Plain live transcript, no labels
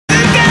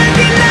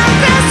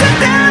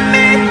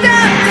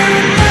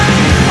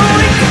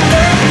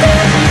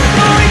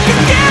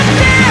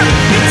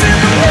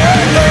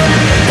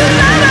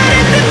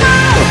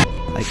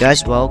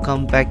guys,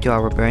 welcome back to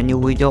our brand new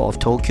video of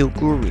Tokyo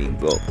Ghoul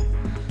Rainbow.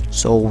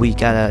 So we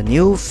got a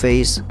new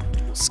face,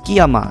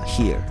 Tsukiyama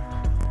here.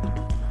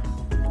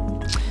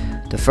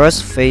 The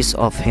first face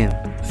of him,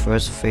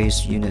 first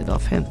face unit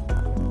of him.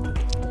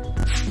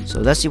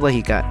 So let's see what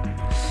he got.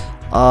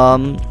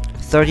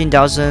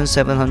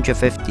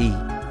 13,750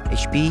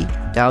 HP,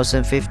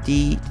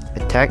 1,050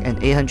 attack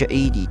and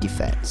 880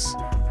 defense.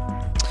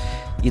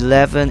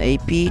 11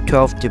 AP,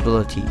 12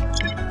 debility.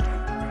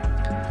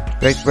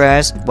 Break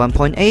Breast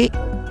 1.8.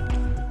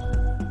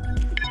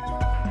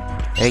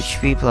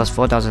 HP plus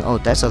 4,000. Oh,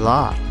 that's a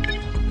lot.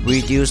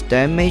 Reduce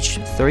damage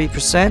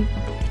 30%.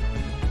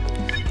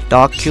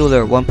 Dark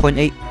Killer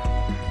 1.8.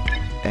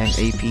 And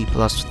AP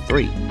plus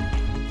 3.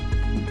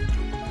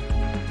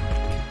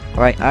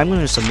 Alright, I'm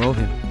gonna summon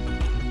him.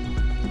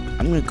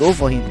 I'm gonna go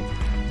for him.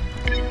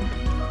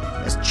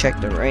 Let's check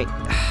the rate.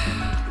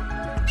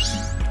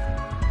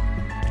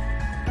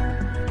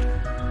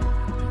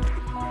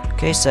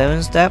 Okay,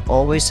 7-step,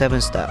 always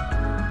 7-step.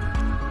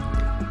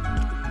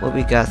 What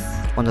we got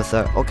on the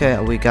third? Okay,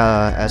 we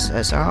got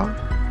SSR.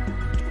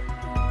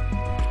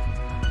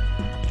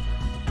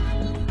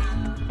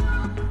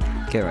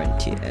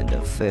 Guarantee. And the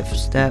 5th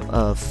step,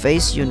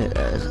 face unit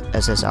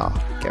SSR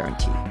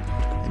guarantee.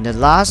 And the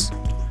last,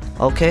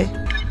 okay,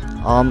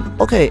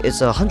 okay, it's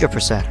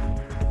 100%.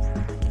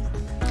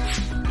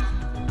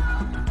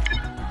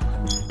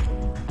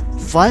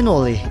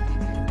 Finally,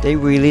 they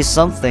released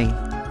something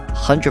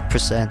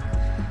 100%.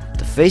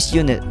 The face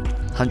unit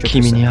 100%.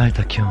 君に会え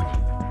た今日に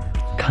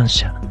感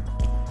謝。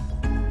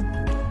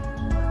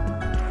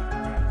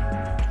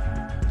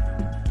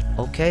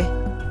 Okay.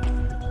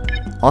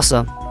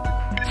 Awesome.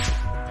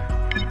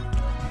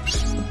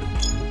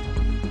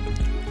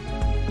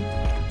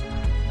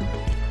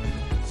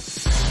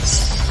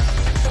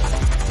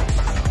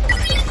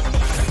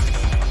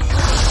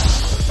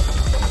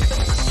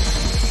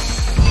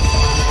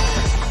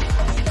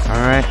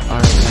 Alright,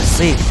 let's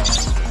see.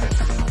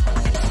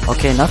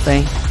 Okay,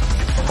 nothing.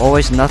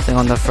 Always nothing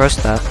on the first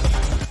step.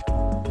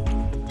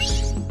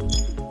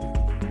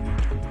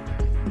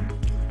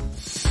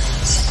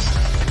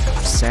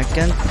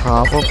 Second,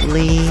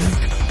 probably.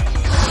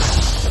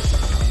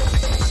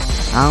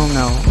 I don't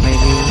know.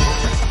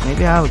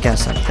 Maybe I will get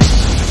something.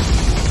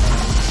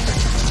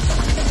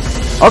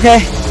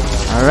 Okay.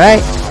 All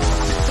right.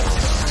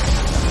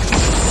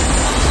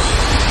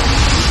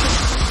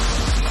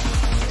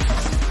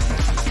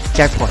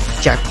 Jackpot.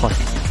 Jackpot.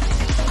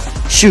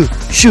 Shoo.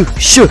 Shoo.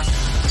 Shoo.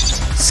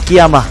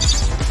 Tsukiyama.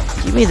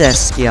 Give me that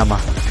Tsukiyama.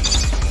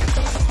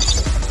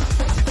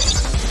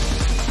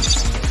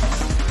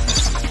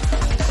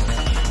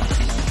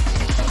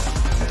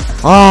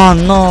 Oh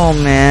no,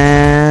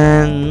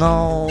 man,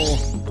 no.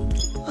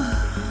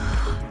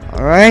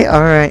 Alright.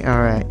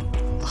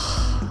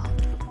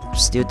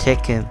 Still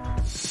take him.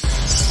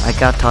 I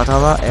got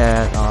Tatala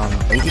at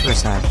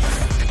 80%.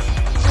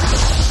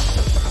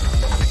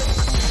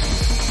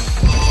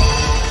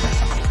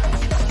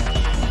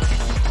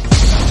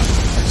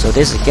 So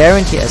this is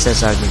guaranteed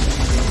SSR unit.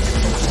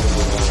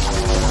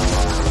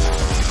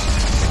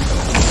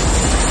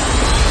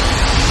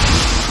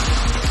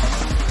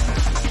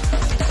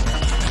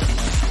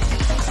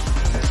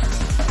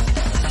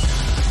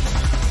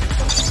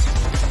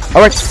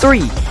 Alright,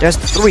 3. There's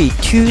 3.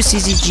 2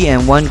 CCG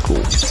and 1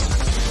 Ghoul.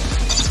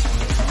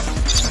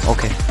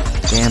 Okay.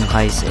 Damn,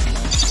 Heise.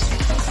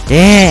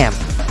 Damn!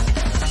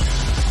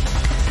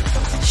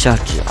 Shut.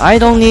 I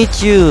don't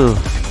need you.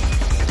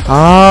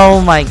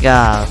 Oh my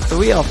god.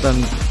 3 of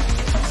them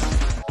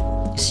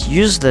is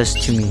useless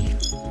to me.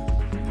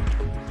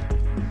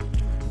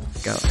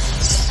 Go.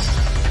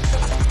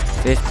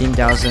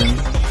 15,000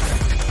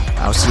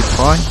 LC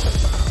point.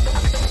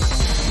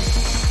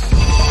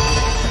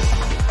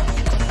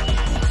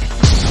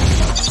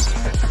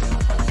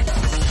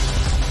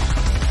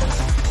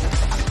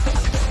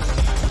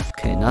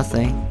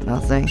 Nothing.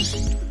 Alright.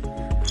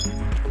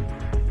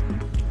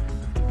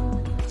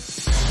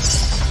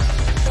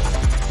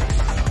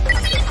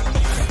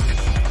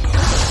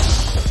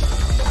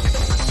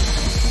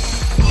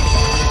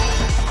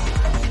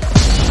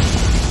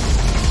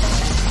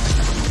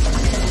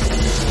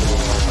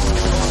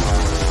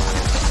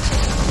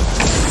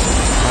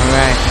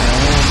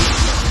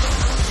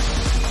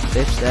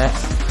 5th step.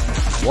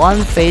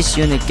 1 face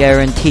unit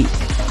guaranteed.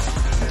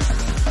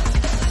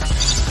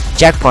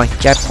 Jackpot.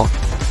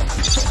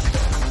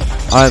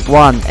 Alright,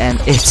 1, and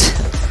it's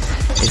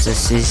a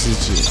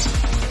CCG.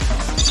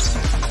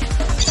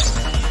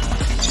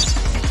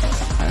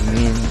 I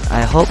mean,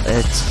 I hope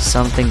it's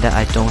something that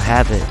I don't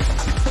have it,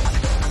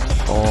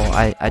 or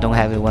I don't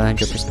have it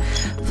 100%.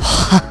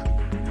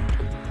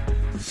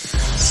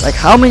 Like,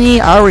 how many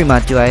Arima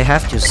do I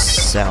have to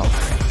sell?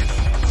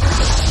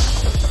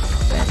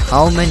 And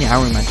how many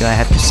Arima do I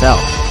have to sell?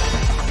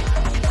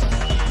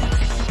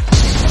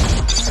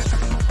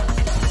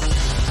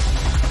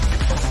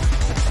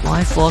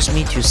 Why force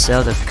me to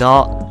sell the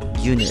god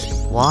unit?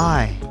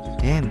 Why?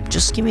 Damn,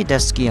 just give me that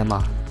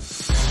Tsukiyama.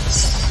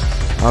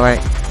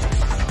 Alright.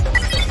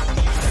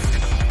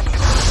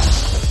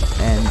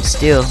 And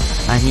still,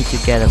 I need to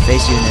get a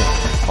face unit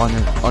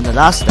on the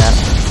last step.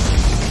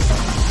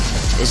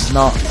 It's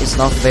not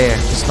fair.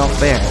 It's not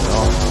fair at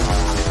all.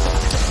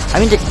 I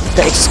mean,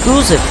 the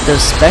exclusive, the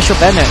special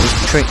banner is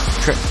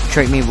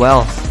trick me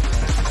well.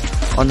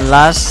 On the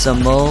last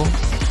Samo,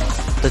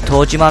 the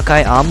Tojima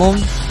Kai Amon.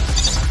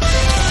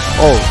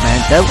 Oh man,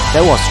 that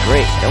was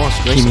great. That was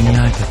great.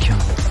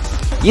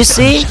 You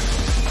see,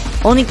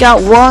 only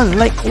got one.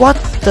 Like what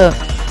the?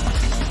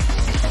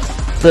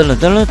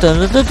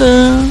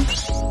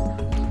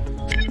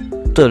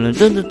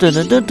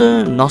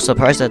 Not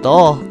surprised at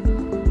all.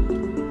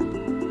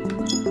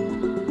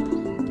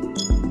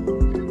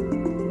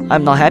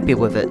 I'm not happy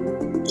with it.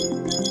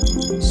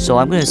 So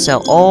I'm gonna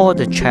sell all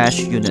the trash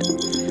unit.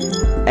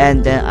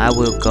 And then I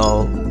will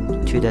go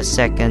to the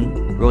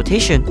second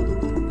rotation.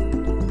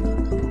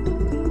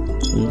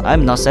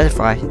 I'm not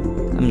satisfied.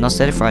 I'm not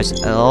satisfied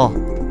at all.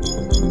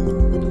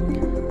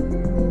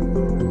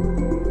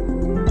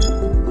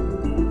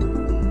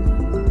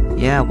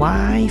 Yeah,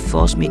 why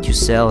force me to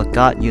sell a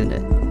god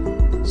unit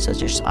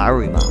such as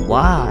Arima?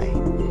 Why?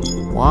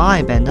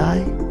 Why,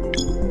 Bandai?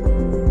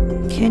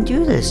 You can't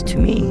do this to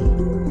me.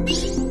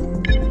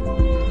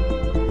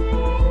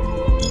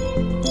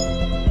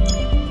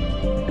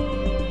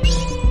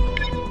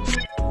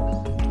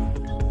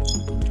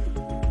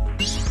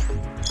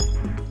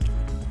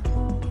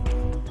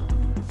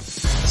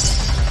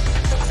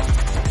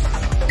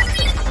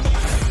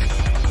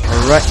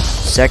 Alright,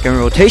 second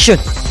rotation.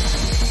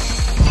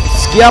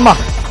 Tsukiyama.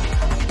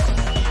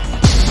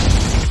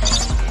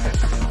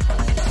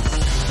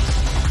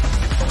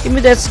 Give me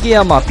that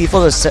Tsukiyama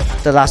before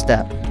the last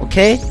step,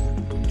 okay?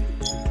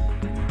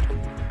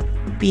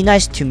 Be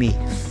nice to me.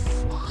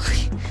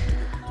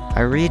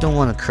 I really don't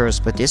want to curse,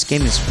 but this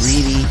game is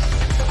really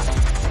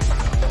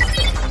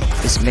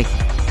it's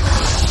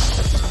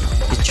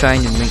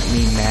trying to make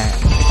me mad.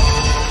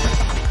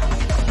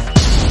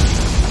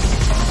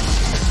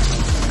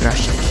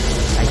 Crush it.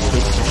 I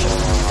hate crush it.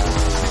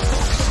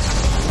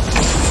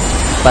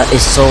 But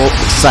it's so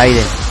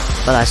exciting.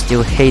 But I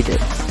still hate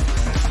it.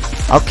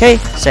 Okay,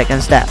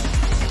 second step.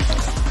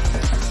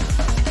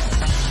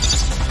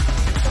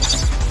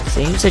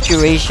 Same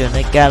situation.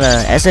 I got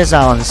a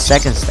SSR on the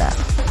second step.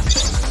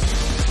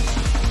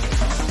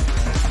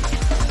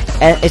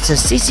 And it's a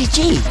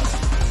CCG.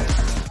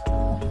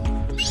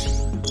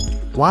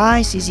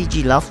 Why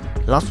CCG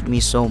loves me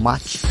so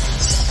much?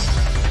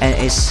 And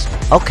it's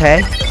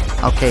okay.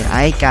 Okay,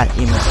 I got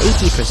him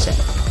 80%.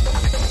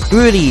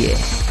 Earlier.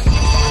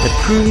 The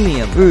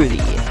premium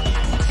earlier.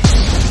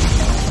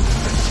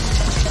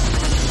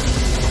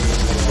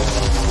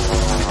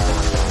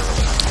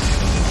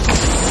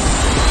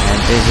 And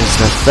this is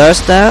the third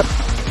step.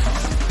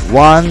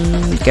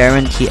 1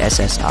 guarantee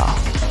SSR.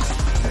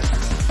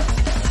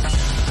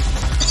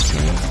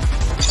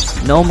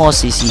 Okay. No more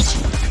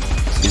CCG.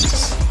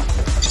 Please.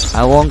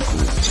 I want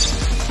Ghoul.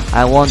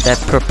 I want that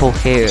purple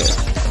hair.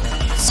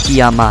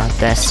 Tsukiyama,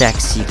 that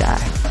sexy guy.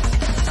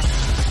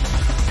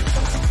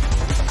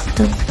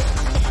 Dun,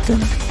 dun,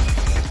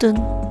 dun,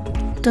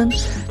 dun,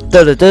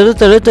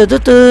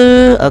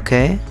 dun.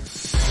 Okay.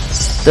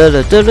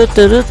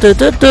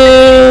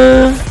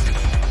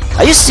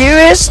 Are you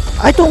serious?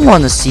 I don't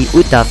want to see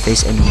Uta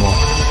face anymore.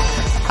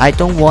 I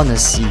don't want to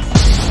see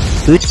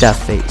Uta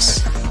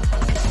face.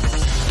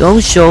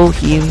 Don't show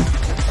him.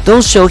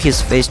 Don't show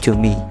his face to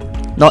me.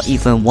 Not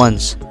even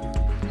once.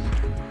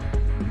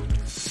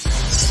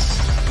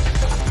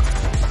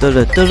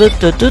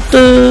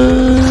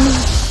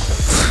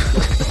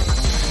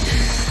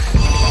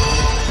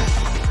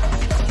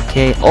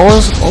 Okay,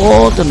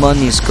 all the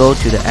monies go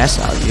to the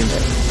SR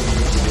unit.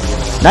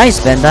 Nice,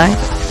 Bandai.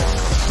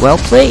 Well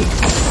played.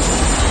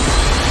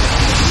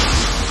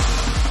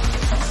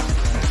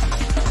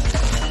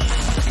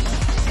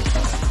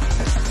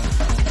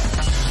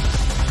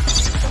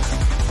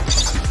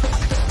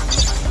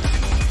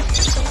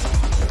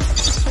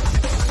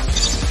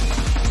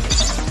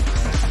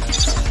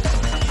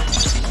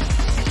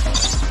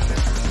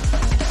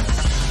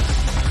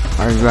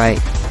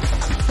 Alright.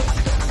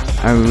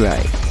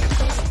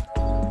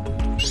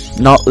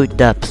 Not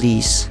Uta,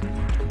 please.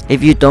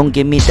 If you don't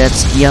give me that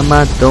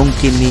Tsukiyama, don't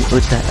give me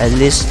Uta. At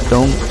least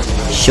don't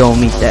show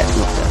me that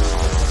Uta.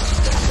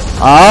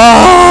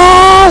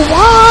 Ah,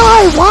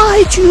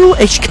 why you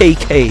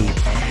HKK?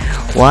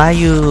 Why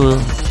you?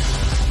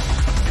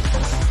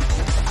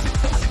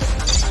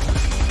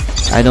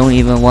 I don't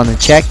even want to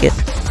check it.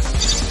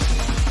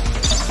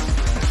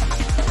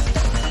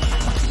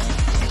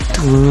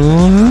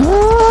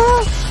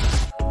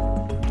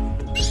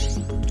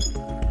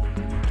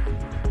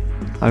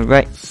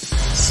 Alright.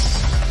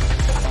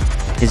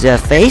 Is that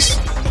a face?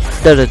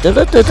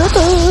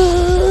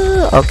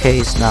 Okay,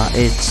 it's not.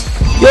 It's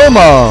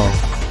Yomo!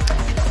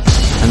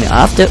 I mean,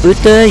 after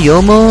Uta,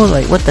 Yomo?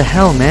 Like, what the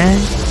hell, man?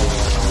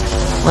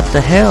 What the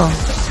hell?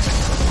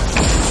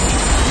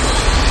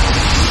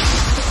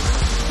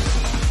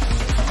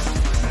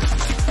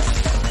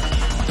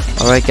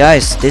 Alright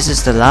guys, this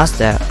is the last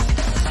step.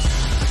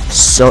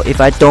 So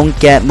if I don't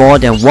get more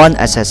than 1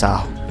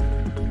 SSR,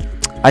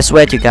 I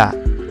swear to God.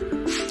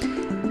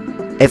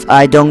 If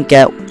I don't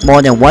get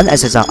more than 1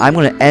 SSR, I'm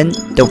gonna end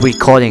the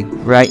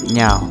recording right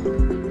now.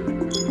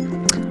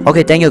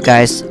 Okay, thank you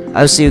guys.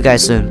 I'll see you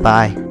guys soon.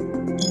 Bye.